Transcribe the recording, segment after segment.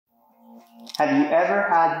Have you ever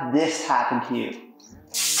had this happen to you?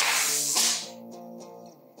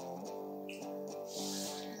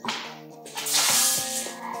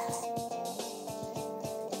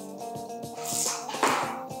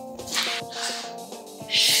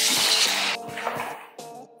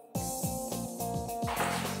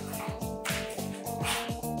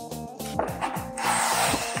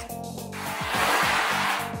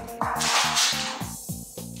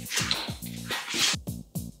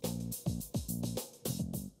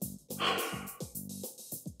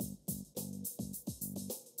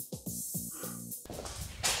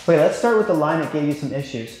 Okay, let's start with the line that gave you some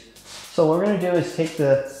issues. So what we're going to do is take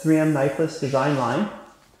the 3M Knifeless design line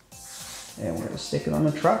and we're going to stick it on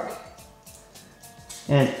the truck.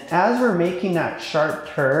 And as we're making that sharp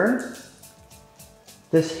turn,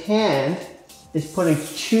 this hand is putting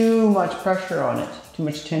too much pressure on it, too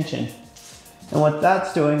much tension. And what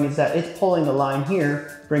that's doing is that it's pulling the line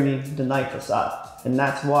here, bringing the knifeless up. And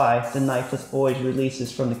that's why the knifeless always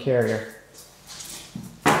releases from the carrier.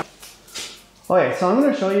 Okay, so I'm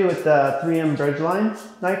going to show you with the 3M Bridgeline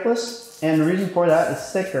knifeless, and the reason for that is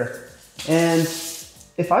thicker. And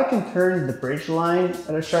if I can turn the Bridgeline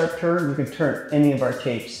at a sharp turn, you can turn any of our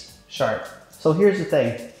tapes sharp. So here's the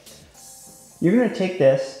thing. You're going to take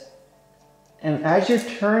this, and as you're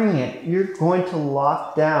turning it, you're going to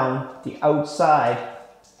lock down the outside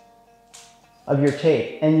of your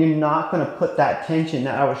tape, and you're not going to put that tension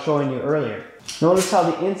that I was showing you earlier. Notice how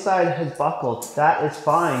the inside has buckled. That is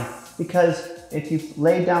fine, because if you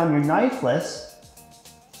lay down your knifeless,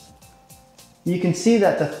 you can see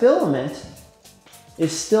that the filament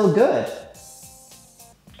is still good.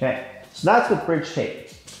 Okay, so that's with bridge tape.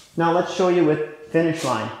 Now let's show you with finish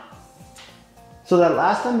line. So that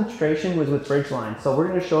last demonstration was with bridge line, so we're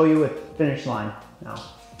going to show you with finish line now.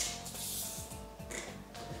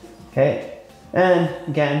 Okay, and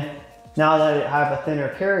again, now that I have a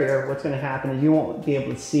thinner carrier, what's going to happen is you won't be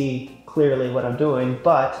able to see clearly what I'm doing,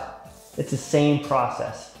 but it's the same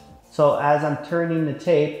process. So as I'm turning the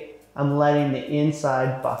tape, I'm letting the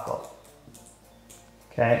inside buckle.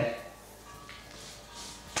 Okay.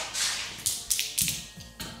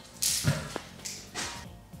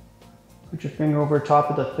 Put your finger over top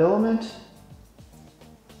of the filament.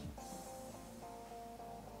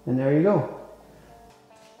 And there you go.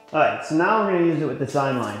 All right, so now we're going to use it with the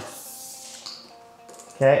design line.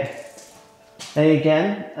 Okay. And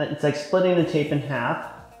again, it's like splitting the tape in half.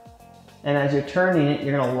 And as you're turning it,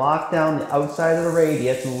 you're going to lock down the outside of the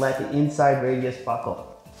radius and let the inside radius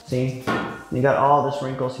buckle. See? You got all this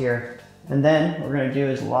wrinkles here. And then what we're going to do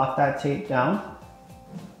is lock that tape down,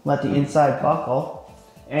 let the inside buckle.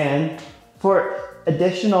 And for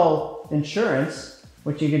additional insurance,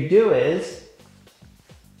 what you could do is,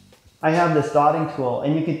 I have this dotting tool,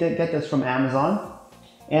 and you can get this from Amazon.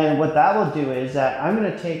 And what that will do is that I'm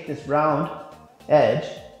going to take this round edge,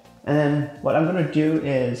 and then what I'm going to do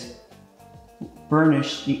is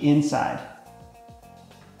burnish the inside.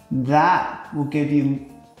 That will give you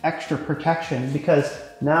extra protection, because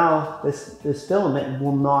now this filament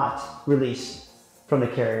will not release from the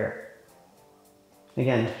carrier.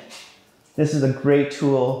 Again, this is a great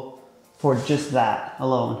tool for just that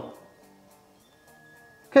alone.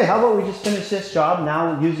 Okay, how about we just finish this job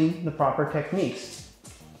now using the proper techniques?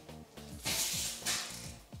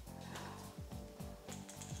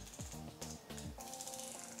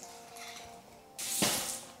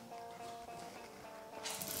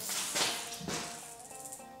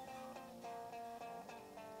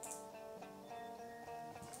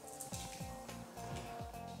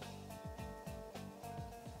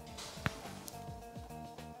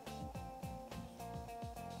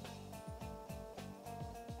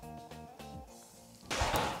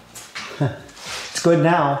 It's good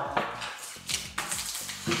now.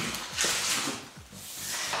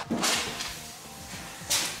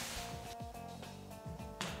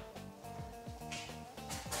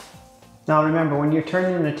 Now remember, when you're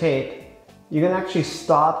turning the tape, you can actually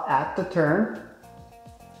stop at the turn,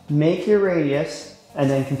 make your radius, and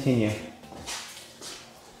then continue.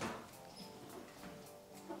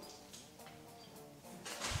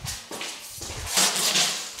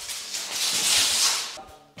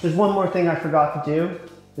 There's one more thing I forgot to do,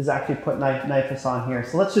 is actually put knifeless on here.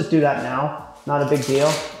 So let's just do that now. Not a big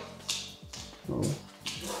deal.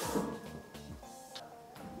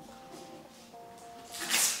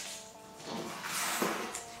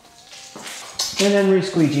 And then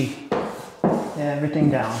re-squeegee everything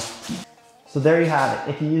down. So there you have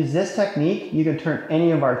it. If you use this technique, you can turn any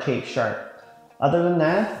of our tape sharp. Other than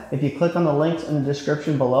that, if you click on the links in the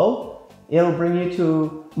description below, it'll bring you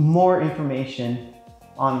to more information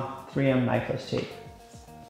on 3M Knifeless Tape.